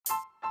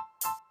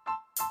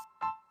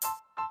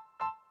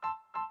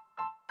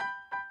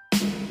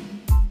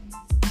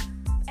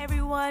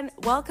everyone.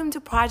 Welcome to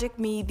Project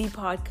Me, the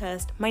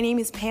podcast. My name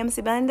is Pam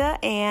Sibanda,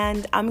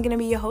 and I'm going to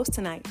be your host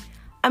tonight.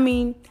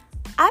 I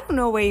don't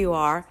know where you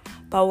are,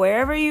 but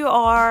wherever you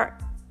are,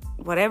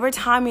 whatever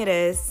time it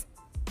is,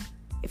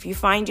 if you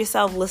find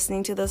yourself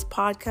listening to this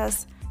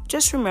podcast,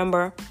 just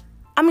remember,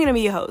 I'm going to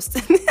be your host.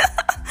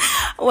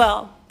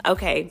 Well,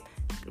 okay,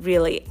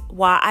 really,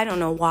 I don't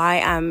know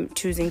why I'm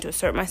choosing to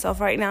assert myself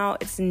right now.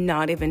 It's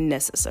not even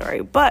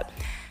necessary, but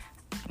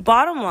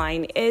bottom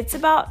line, it's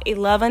about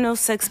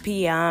 11:06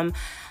 p.m.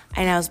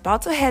 and I was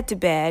about to head to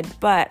bed,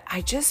 but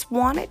I just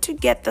wanted to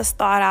get this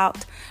thought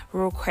out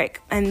real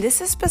quick. And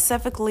this is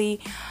specifically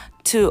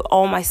to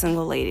all my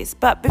single ladies.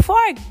 But before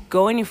I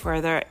go any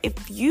further,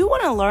 if you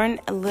want to learn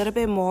a little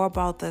bit more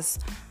about this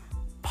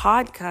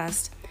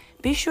podcast,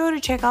 be sure to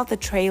check out the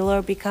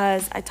trailer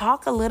because I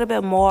talk a little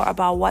bit more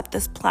about what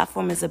this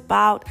platform is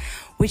about,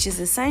 which is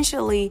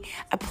essentially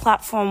a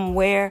platform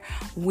where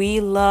we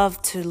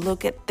love to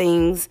look at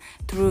things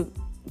through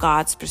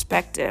God's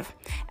perspective.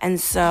 And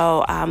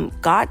so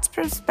God's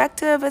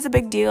perspective is a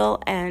big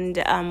deal,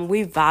 and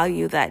we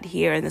value that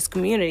here in this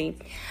community.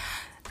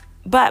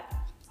 But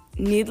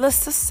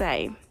needless to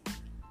say,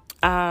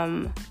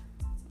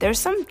 there's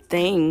some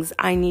things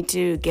I need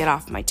to get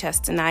off my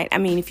chest tonight.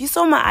 If you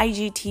saw my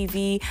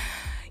IGTV,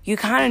 you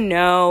kind of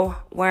know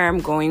where I'm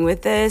going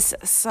with this.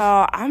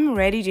 So I'm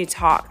ready to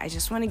talk. I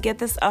just want to get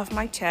this off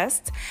my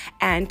chest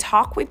and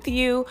talk with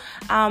you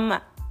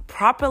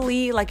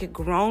properly like a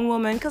grown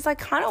woman, because I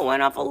kind of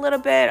went off a little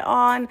bit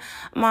on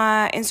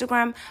my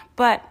Instagram,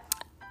 but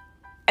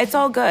it's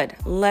all good.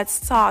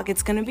 Let's talk.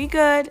 It's going to be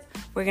good.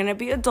 We're going to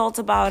be adults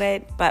about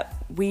it, but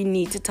we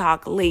need to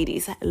talk.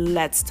 Ladies,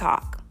 let's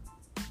talk.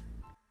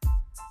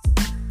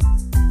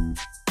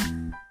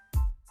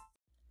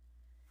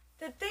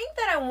 The thing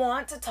that I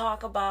want to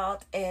talk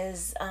about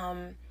is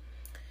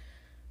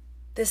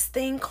this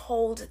thing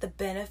called the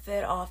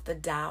benefit of the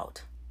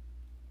doubt.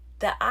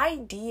 The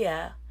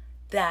idea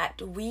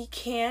that we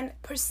can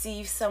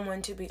perceive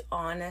someone to be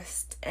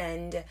honest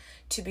and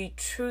to be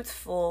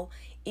truthful,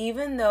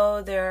 even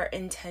though their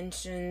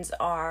intentions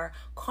are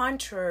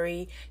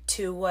contrary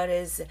to what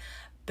is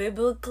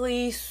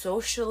biblically,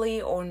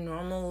 socially, or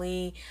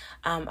normally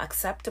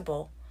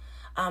acceptable.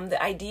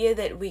 The idea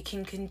that we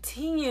can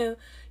continue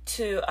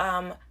to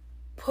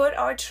put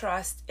our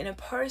trust in a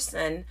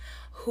person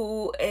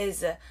who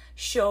is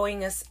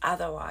showing us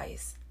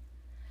otherwise.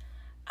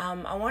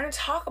 I want to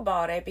talk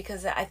about it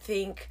because I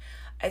think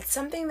it's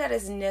something that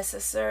is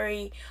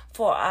necessary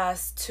for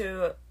us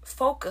to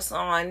focus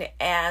on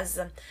as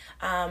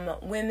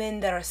women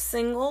that are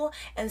single.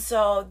 And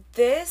so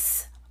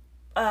this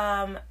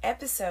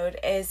episode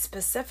is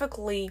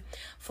specifically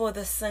for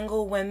the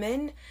single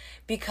women,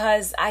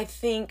 because I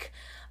think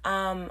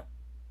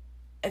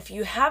if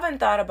you haven't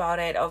thought about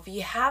it, or if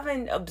you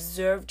haven't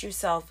observed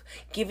yourself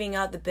giving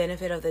out the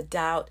benefit of the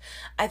doubt,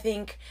 I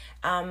think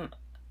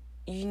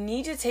you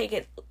need to take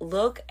a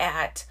look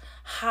at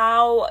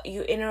how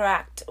you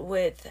interact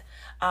with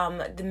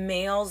the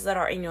males that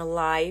are in your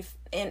life.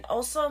 And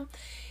also,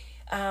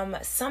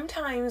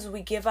 sometimes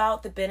we give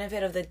out the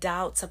benefit of the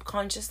doubt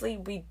subconsciously.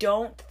 We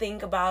don't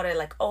think about it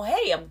like, oh,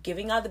 hey, I'm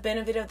giving out the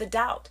benefit of the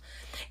doubt.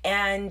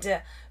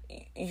 And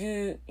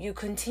you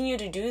continue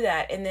to do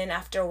that, and then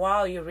after a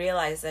while you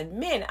realize that,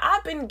 man,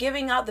 I've been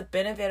giving out the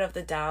benefit of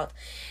the doubt.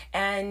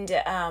 And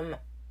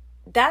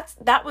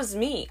that was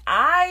me.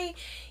 I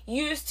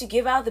used to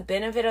give out the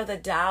benefit of the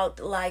doubt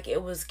like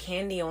it was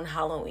candy on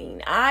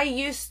Halloween. I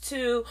used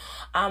to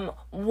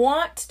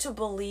want to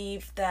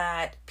believe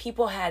that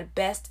people had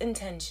best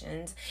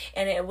intentions,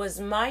 and it was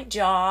my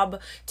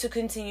job to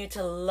continue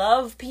to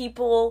love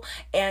people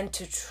and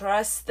to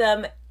trust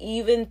them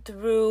even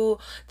through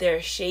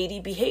their shady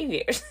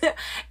behaviors.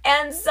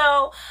 And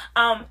so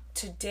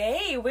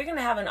today we're going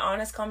to have an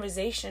honest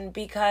conversation,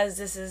 because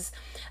this is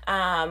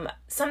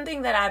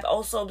something that I've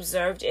also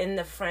observed in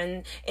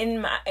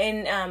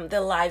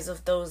the lives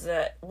of those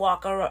that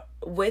walk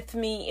with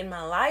me in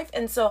my life.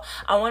 And so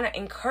I want to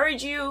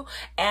encourage you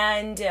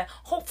and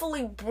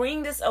hopefully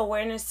bring this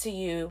awareness to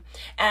you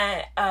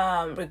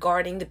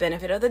regarding the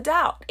benefit of the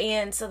doubt.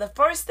 And so the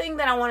first thing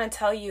that I want to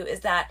tell you is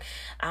that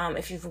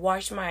if you've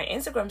watched my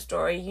Instagram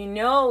story, you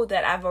know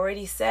that I've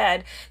already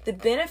said the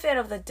benefit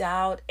of the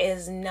doubt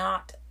is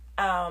not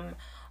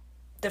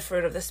the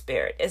fruit of the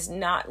Spirit. It's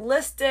not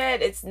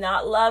listed. It's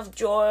not love,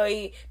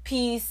 joy,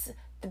 peace,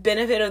 the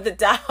benefit of the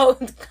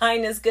doubt,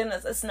 kindness,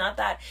 goodness. It's not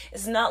that.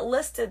 It's not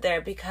listed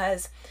there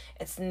because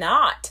it's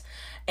not.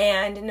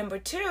 And number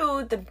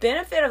two, the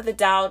benefit of the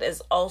doubt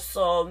is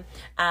also,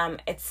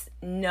 it's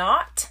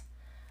not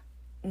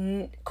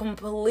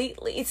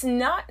completely, it's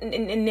not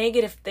a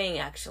negative thing.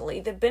 Actually,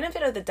 the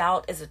benefit of the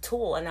doubt is a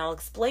tool, and I'll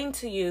explain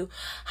to you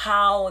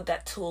how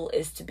that tool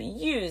is to be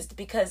used,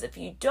 because if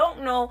you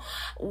don't know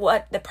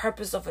what the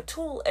purpose of a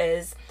tool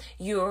is,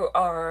 you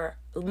are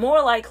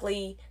more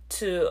likely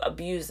to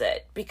abuse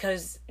it,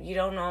 because you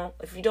don't know.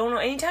 If you don't know,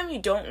 anytime you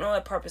don't know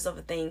the purpose of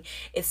a thing,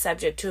 it's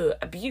subject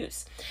to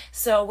abuse.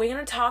 So we're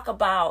going to talk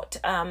about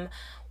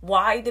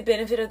why the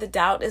benefit of the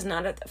doubt is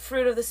not a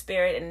fruit of the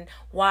Spirit, and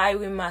why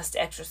we must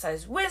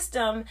exercise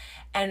wisdom,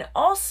 and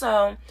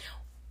also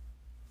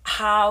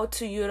how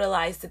to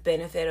utilize the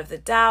benefit of the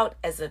doubt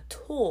as a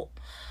tool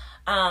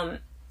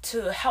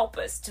to help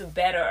us, to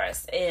better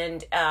us.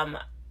 And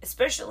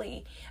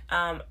especially,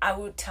 I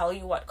will tell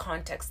you what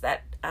context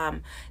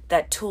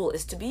that tool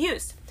is to be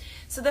used.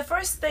 So the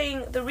first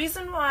thing, the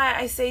reason why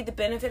I say the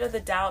benefit of the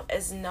doubt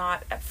is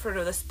not a fruit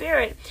of the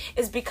Spirit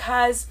is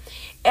because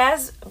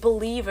as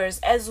believers,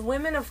 as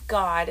women of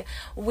God,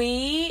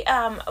 we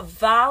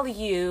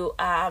value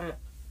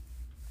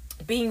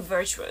being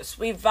virtuous.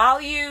 We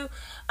value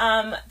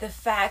the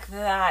fact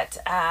that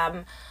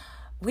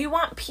we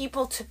want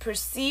people to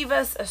perceive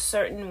us a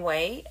certain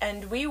way,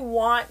 and we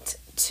want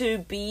to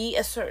be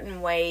a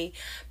certain way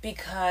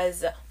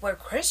because we're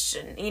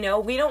Christian. You know,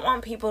 we don't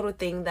want people to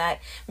think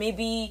that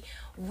maybe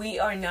we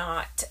are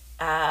not,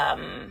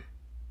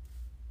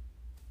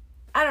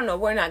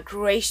 we're not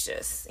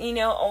gracious,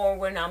 or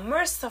we're not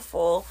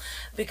merciful,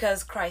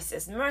 because Christ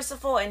is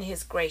merciful and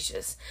He's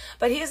gracious.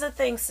 But here's the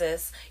thing,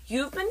 sis.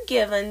 You've been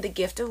given the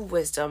gift of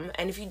wisdom,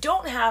 and if you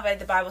don't have it,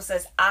 the Bible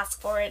says ask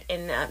for it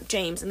in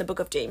James, in the book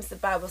of James. The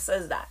Bible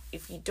says that.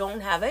 If you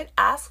don't have it,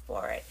 ask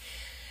for it.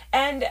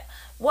 And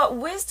what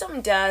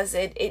wisdom does,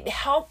 it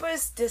helps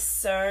us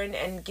discern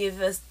and give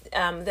us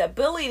the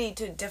ability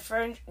to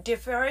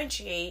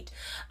differentiate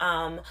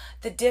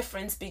the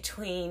difference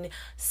between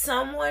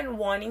someone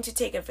wanting to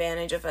take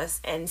advantage of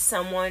us and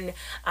someone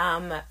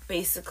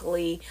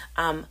basically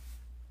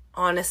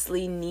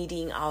honestly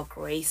needing our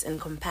grace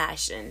and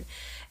compassion.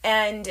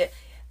 And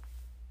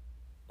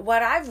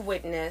what I've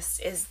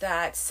witnessed is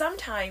that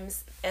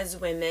sometimes as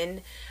women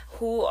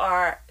who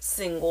are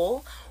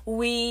single,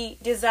 we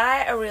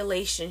desire a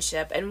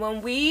relationship. And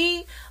when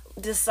we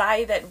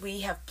decide that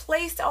we have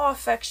placed our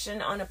affection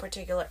on a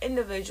particular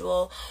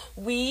individual,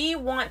 we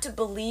want to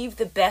believe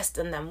the best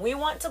in them. We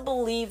want to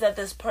believe that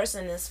this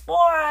person is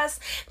for us.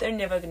 They're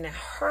never going to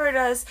hurt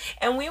us.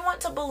 And we want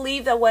to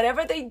believe that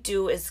whatever they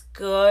do is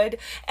good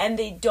and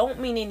they don't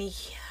mean any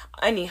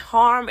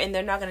harm, and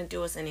they're not going to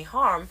do us any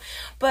harm.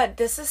 But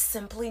this is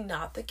simply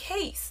not the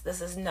case. This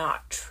is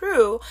not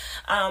true.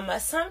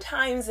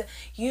 Sometimes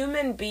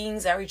human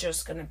beings are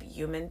just going to be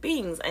human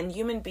beings, and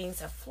human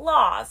beings have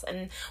flaws,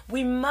 and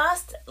we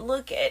must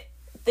look at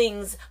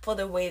things for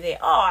the way they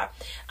are.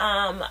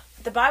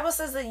 The Bible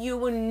says that you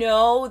will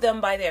know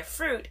them by their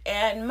fruit,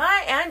 and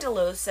Maya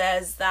Angelou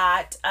says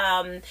that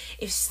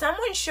if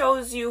someone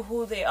shows you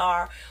who they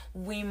are,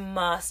 we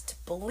must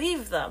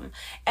believe them.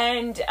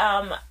 And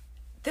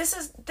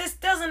this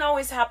doesn't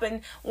always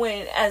happen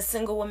when as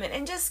single women.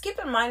 And just keep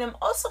in mind, I'm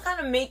also kind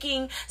of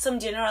making some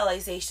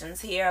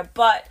generalizations here.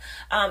 But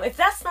if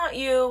that's not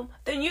you,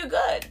 then you're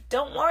good.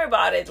 Don't worry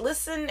about it.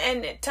 Listen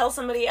and tell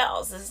somebody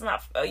else. This is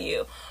not for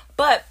you.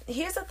 But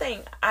here's the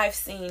thing I've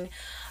seen.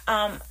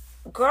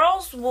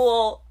 Girls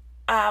will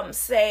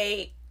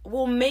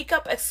will make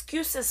up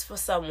excuses for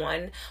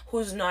someone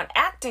who's not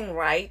acting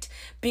right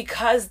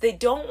because they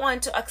don't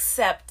want to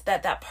accept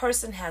that that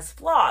person has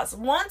flaws.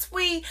 Once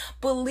we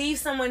believe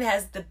someone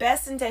has the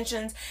best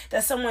intentions,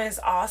 that someone is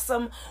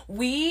awesome,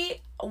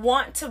 we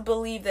want to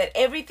believe that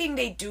everything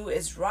they do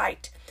is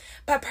right.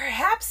 But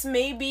perhaps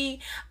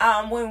maybe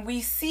when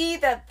we see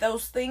that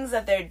those things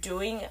that they're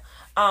doing,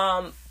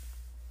 that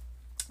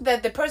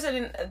the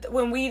person,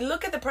 when we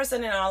look at the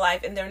person in our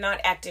life and they're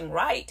not acting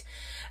right,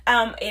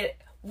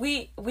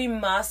 we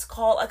must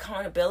call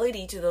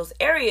accountability to those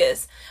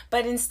areas.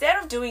 But instead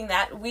of doing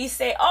that, we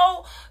say,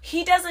 oh,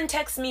 he doesn't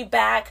text me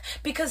back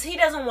because he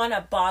doesn't want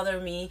to bother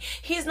me.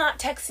 He's not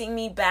texting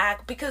me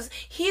back because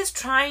he's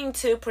trying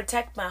to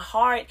protect my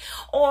heart,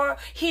 or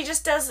he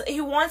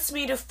wants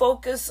me to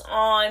focus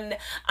on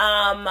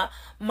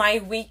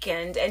my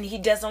weekend, and he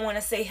doesn't want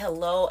to say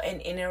hello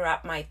and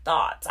interrupt my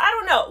thoughts. I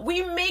don't know.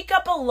 We make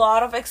up a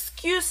lot of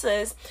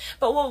excuses,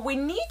 but what we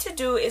need to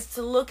do is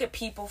to look at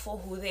people for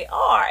who they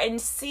are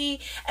and see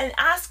and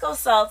ask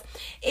ourselves,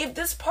 if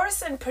this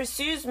person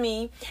pursues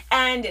me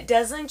and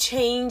doesn't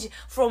change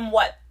from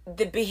what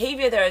the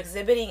behavior they're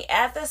exhibiting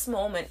at this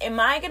moment,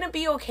 am I going to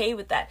be okay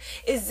with that?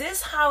 Is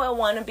this how I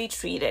want to be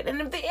treated? And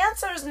if the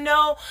answer is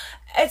no,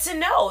 it's a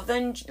no,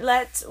 then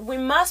we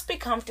must be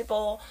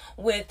comfortable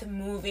with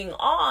moving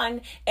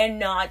on and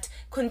not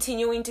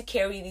continuing to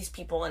carry these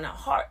people in our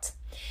hearts.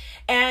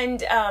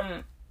 And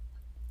I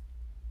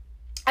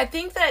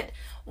think that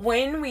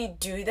when we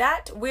do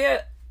that,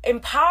 we're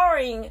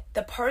empowering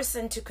the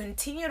person to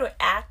continue to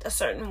act a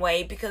certain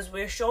way, because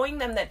we're showing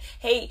them that,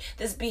 hey,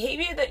 this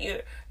behavior that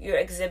you're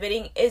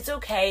exhibiting is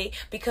okay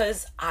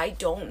because I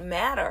don't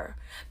matter,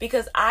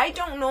 because I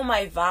don't know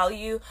my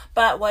value,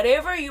 but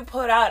whatever you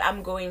put out,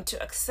 I'm going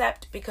to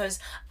accept, because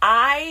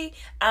I'm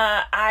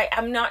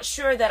not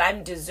sure that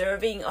I'm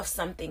deserving of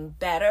something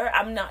better.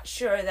 I'm not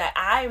sure that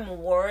I'm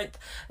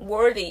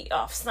worthy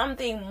of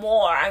something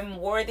more. I'm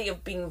worthy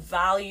of being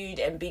valued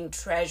and being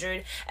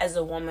treasured as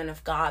a woman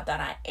of God that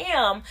I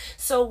am.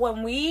 So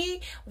when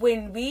we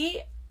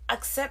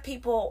accept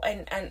people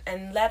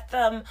and let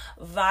them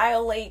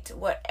violate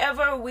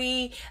whatever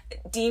we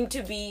deem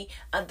to be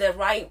the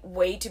right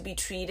way to be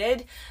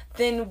treated,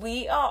 then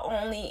we are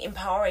only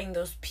empowering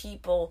those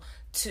people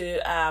to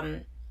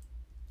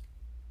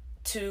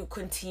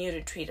continue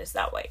to treat us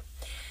that way.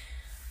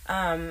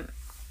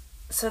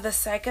 So the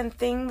second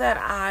thing that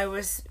I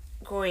was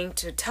going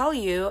to tell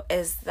you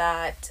is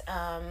that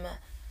I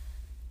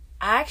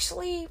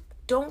actually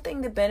don't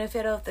think the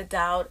benefit of the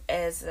doubt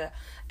is a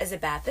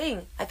bad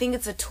thing. I think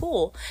it's a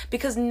tool,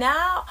 because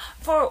now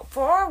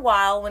for a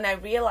while, when I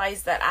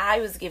realized that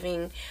I was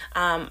giving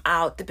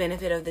out the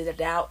benefit of the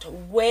doubt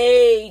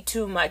way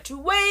too much,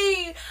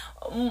 way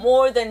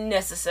more than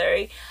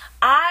necessary,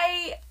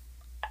 I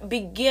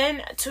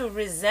began to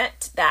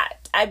resent that.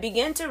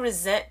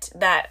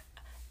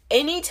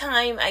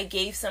 Anytime I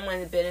gave someone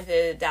the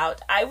benefit of the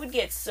doubt, I would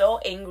get so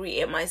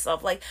angry at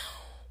myself, like,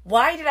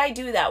 why did I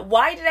do that?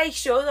 Why did I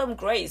show them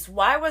grace?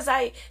 Why was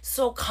I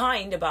so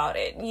kind about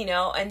it?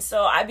 And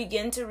so I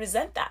began to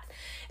resent that.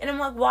 And I'm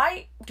like,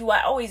 why do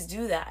I always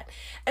do that?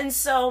 And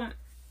so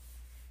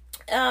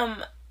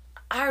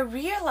I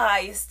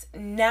realized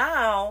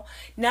now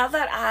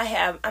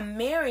that I'm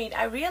married,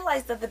 I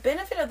realized that the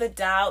benefit of the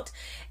doubt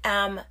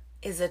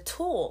is a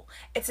tool.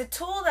 It's a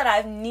tool that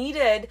I've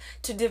needed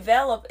to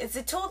develop. It's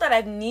a tool that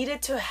I've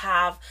needed to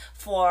have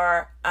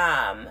for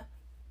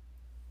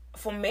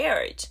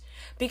marriage.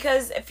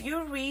 Because if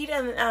you read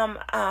in 1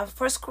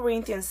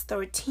 Corinthians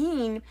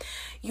 13,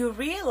 you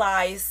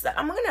realize that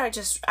I'm going to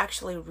just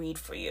actually read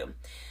for you.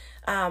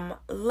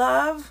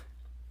 Love,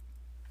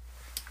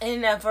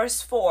 in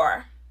verse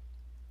 4,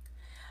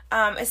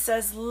 it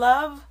says,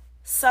 love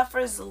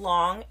suffers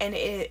long and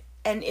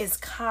is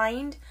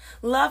kind.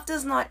 Love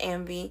does not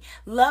envy.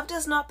 Love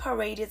does not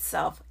parade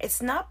itself.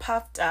 It's not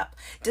puffed up,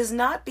 does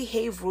not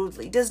behave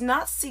rudely, does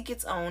not seek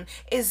its own,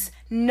 is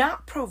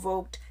not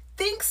provoked,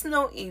 thinks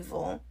no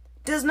evil,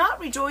 does not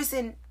rejoice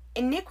in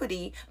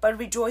iniquity, but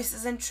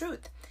rejoices in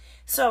truth.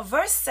 So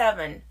verse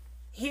 7,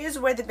 here's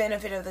where the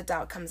benefit of the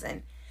doubt comes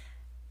in.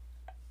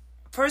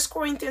 1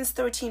 Corinthians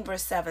 13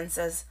 verse 7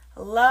 says,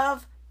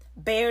 love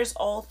bears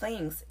all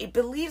things. It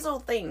believes all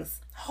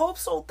things,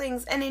 hopes all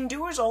things, and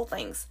endures all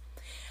things.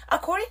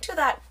 According to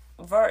that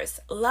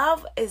verse,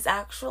 love is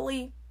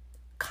actually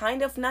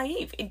kind of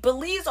naive. It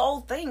believes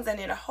all things, and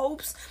it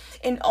hopes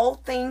in all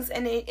things,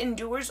 and it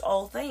endures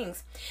all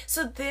things.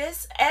 So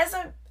this, as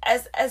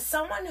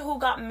someone who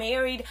got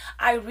married,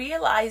 I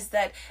realized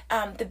that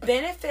the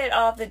benefit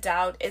of the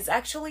doubt is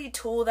actually a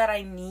tool that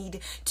I need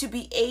to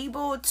be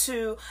able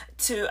to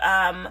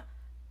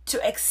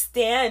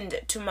extend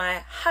to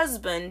my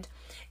husband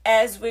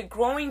as we're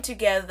growing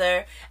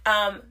together.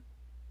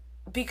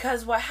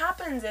 Because what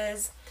happens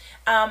is,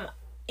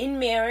 in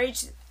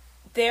marriage,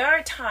 there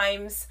are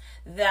times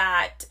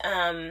that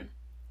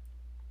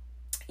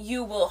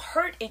you will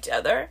hurt each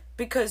other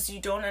because you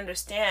don't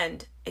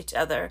understand each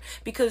other,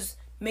 because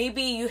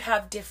maybe you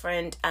have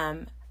different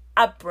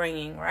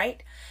upbringing,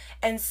 right?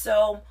 And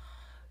so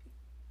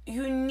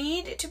you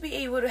need to be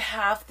able to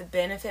have the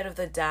benefit of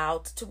the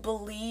doubt, to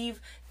believe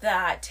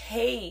that,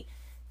 hey,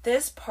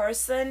 this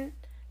person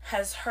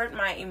has hurt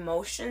my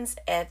emotions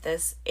in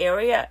this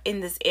area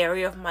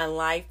of my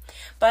life,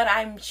 but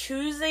I'm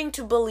choosing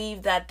to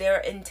believe that their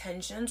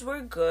intentions were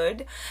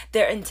good,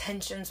 their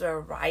intentions were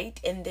right,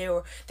 and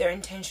their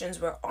intentions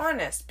were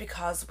honest,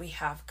 because we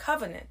have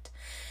covenant.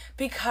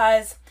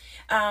 Because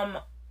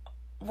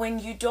when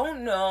you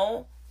don't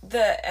know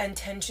the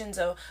intentions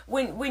of,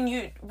 when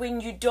you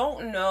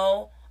don't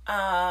know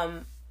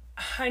 100%,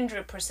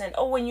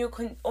 or when you're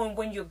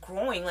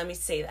growing, let me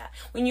say that,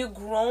 when you're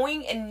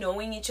growing and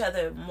knowing each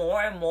other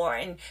more and more,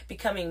 and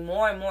becoming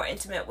more and more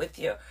intimate with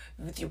your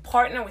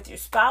partner, with your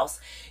spouse,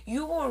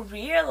 you will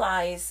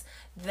realize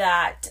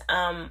that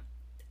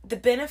the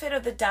benefit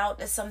of the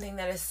doubt is something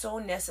that is so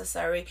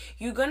necessary.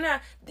 You're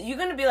gonna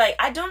be like,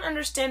 I don't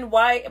understand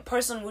why a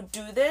person would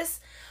do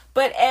this.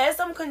 But as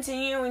I'm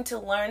continuing to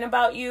learn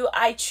about you,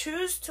 I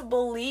choose to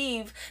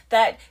believe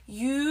that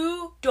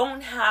you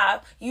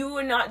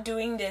are not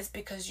doing this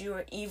because you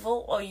are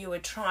evil, or you are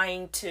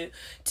trying to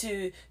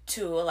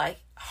like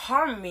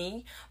harm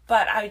me.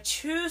 But I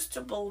choose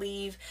to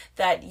believe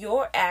that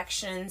your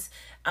actions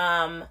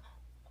might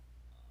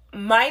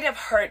have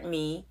hurt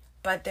me,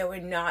 but they were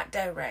not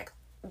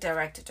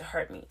directed to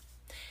hurt me.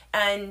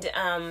 And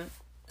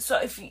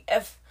so if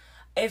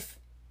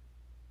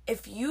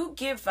you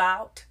give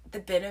out the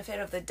benefit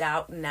of the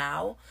doubt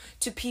now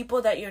to people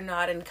that you're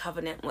not in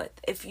covenant with,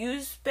 if you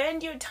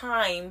spend your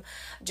time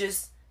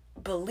just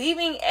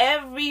believing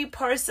every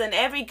person,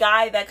 every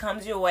guy that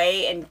comes your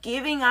way, and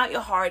giving out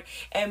your heart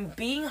and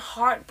being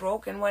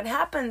heartbroken, what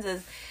happens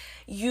is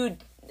you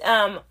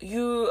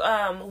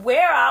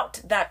wear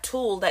out that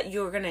tool that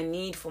you're going to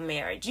need for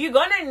marriage. You're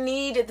going to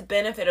need the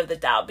benefit of the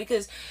doubt,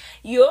 because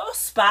your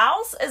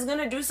spouse is going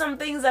to do some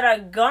things that are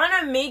going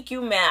to make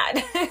you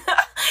mad.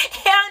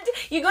 And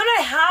you're going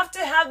to have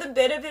the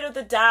benefit of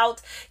the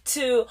doubt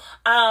to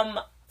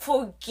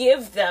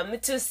forgive them,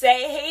 to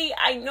say, hey,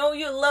 I know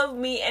you love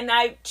me, and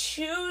I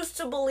choose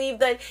to believe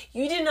that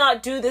you did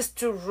not do this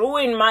to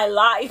ruin my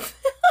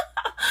life.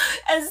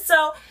 And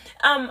so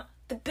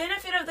the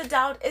benefit of the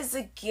doubt is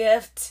a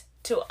gift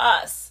to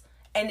us.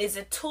 And is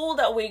a tool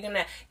that we're going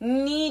to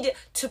need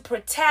to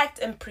protect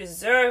and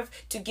preserve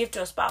to give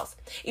to a spouse.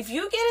 If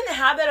you get in the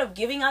habit of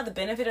giving out the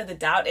benefit of the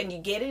doubt and you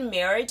get in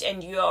marriage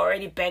and you're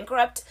already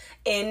bankrupt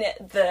in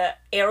the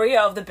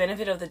area of the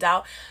benefit of the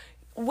doubt,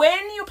 when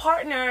your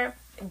partner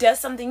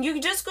does something, you're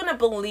just going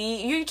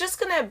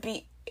to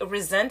be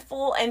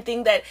resentful and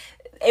think that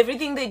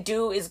everything they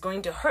do is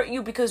going to hurt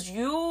you because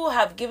you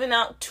have given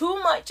out too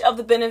much of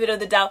the benefit of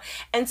the doubt.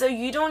 And so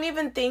you don't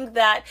even think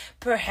that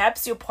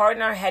perhaps your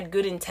partner had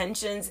good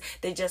intentions.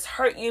 They just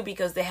hurt you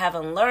because they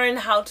haven't learned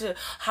how to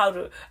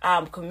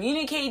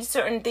communicate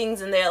certain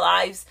things in their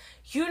lives.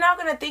 You're not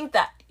going to think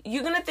that.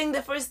 You're going to think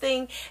the first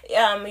thing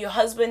your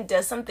husband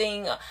does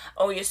something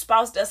or your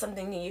spouse does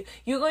something to you,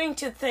 you're going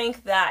to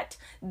think that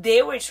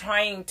they were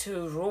trying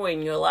to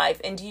ruin your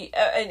life. And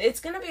it's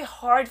going to be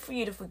hard for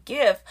you to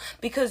forgive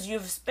because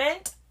you've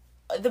spent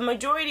the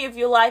majority of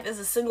your life as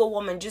a single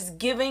woman just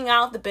giving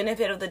out the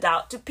benefit of the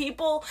doubt to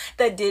people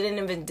that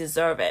didn't even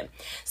deserve it.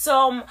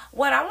 So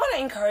what I want to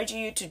encourage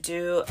you to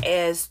do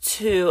is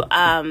to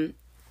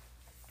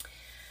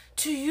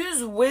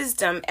use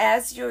wisdom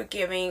as you're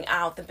giving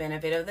out the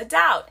benefit of the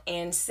doubt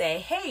and say,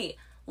 hey,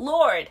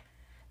 Lord,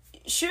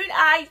 should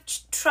I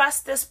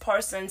trust this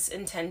person's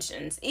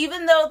intentions?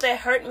 Even though they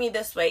hurt me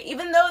this way,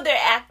 even though they're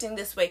acting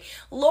this way,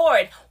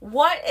 Lord,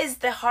 what is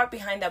the heart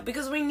behind that?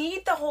 Because we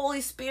need the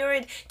Holy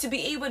Spirit to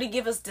be able to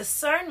give us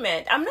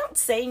discernment. I'm not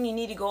saying you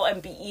need to go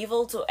and be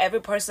evil to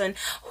every person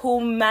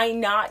who might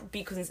not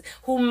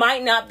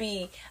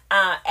be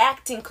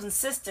acting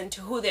consistent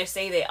to who they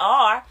say they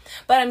are,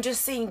 but I'm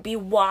just saying be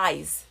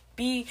wise,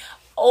 be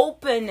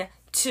open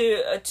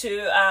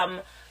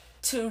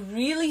to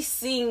really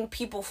seeing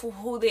people for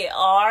who they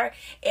are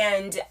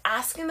and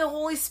asking the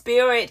Holy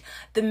Spirit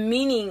the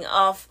meaning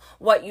of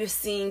what you're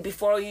seeing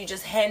before you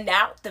just hand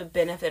out the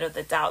benefit of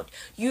the doubt.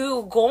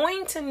 You're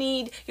going to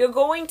need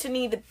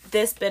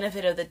this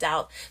benefit of the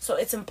doubt. So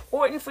it's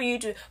important for you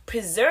to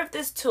preserve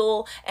this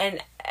tool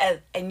and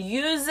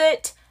use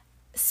it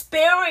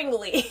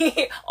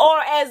sparingly or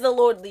as the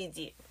Lord leads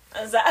you.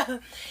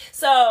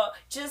 So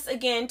just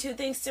again, two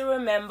things to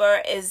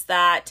remember is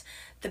that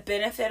the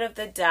benefit of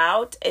the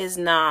doubt is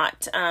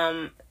not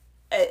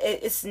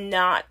it's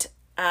not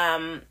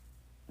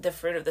the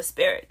fruit of the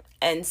Spirit.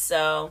 And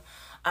so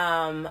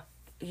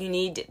you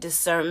need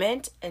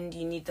discernment and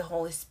you need the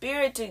Holy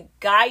Spirit to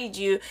guide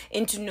you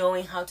into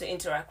knowing how to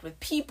interact with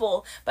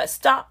people. But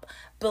stop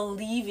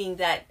believing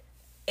that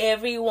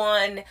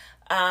everyone,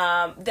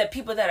 that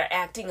people that are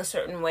acting a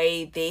certain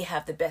way, they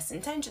have the best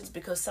intentions,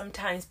 because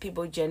sometimes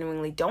people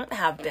genuinely don't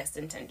have best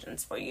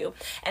intentions for you.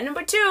 And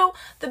number two,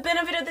 the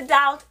benefit of the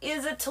doubt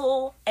is a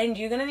tool, and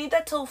you're going to need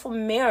that tool for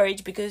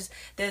marriage, because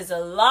there's a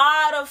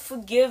lot of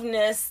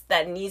forgiveness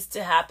that needs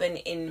to happen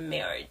in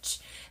marriage.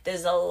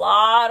 There's a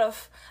lot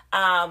of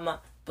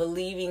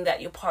believing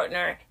that your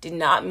partner did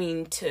not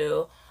mean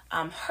to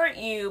hurt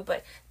you,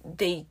 but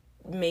they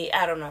may,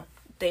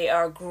 they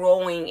are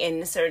growing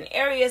in certain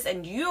areas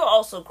and you're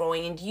also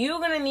growing, and you're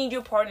going to need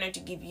your partner to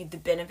give you the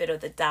benefit of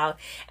the doubt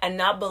and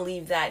not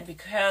believe that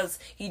because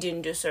you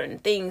didn't do certain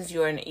things,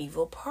 you're an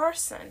evil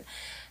person.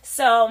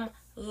 So,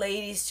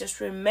 ladies, just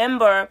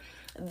remember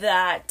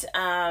that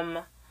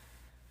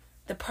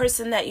the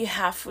person that you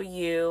have for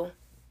you,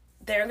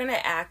 they're going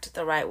to act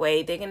the right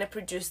way. They're going to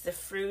produce the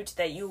fruit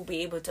that you'll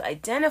be able to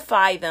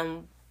identify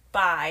them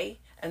by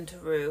and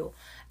through,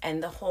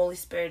 and the Holy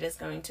Spirit is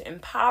going to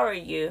empower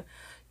you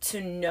to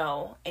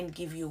know and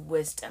give you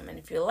wisdom. And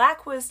if you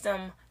lack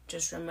wisdom,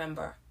 just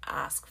remember,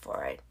 ask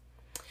for it.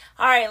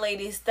 All right,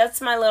 ladies,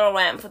 that's my little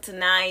rant for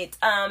tonight.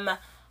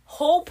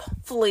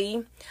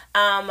 Hopefully,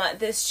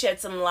 this shed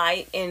some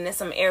light in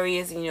some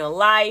areas in your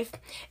life.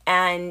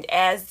 And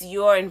as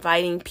you're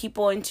inviting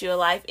people into your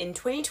life in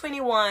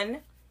 2021,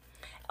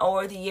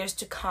 or the years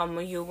to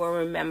come, you will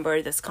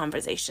remember this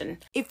conversation.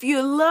 If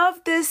you love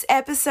this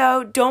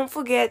episode, don't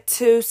forget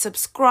to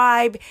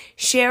subscribe,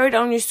 share it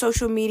on your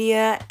social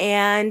media,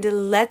 and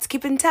let's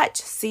keep in touch.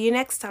 See you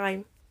next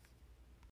time.